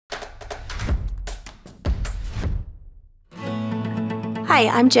Hi,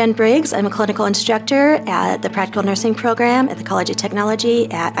 I'm Jen Briggs. I'm a clinical instructor at the Practical Nursing Program at the College of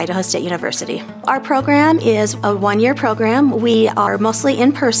Technology at Idaho State University. Our program is a one-year program. We are mostly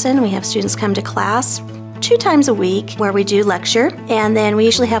in person. We have students come to class 2 times a week where we do lecture, and then we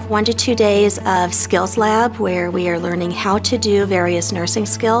usually have 1 to 2 days of skills lab where we are learning how to do various nursing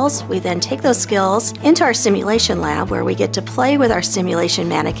skills. We then take those skills into our simulation lab where we get to play with our simulation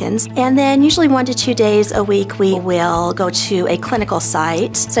mannequins, and then usually 1 to 2 days a week we will go to a clinical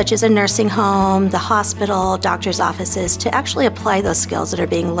site such as a nursing home, the hospital, doctor's offices to actually apply those skills that are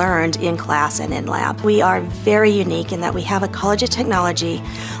being learned in class and in lab. We are very unique in that we have a College of Technology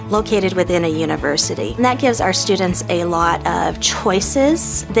located within a university. And that gives our students a lot of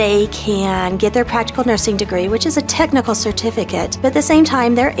choices. They can get their practical nursing degree, which is a technical certificate, but at the same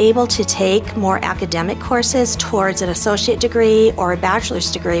time they're able to take more academic courses towards an associate degree or a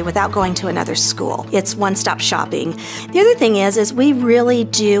bachelor's degree without going to another school. It's one-stop shopping. The other thing is we really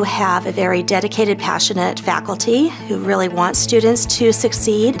do have a very dedicated, passionate faculty who really want students to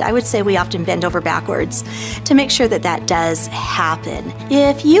succeed. I would say we often bend over backwards to make sure that that does happen.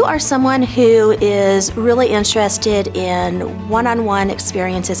 If you are someone who is really interested in one-on-one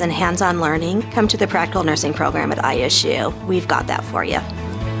experiences and hands-on learning, come to the Practical Nursing Program at ISU. We've got that for you.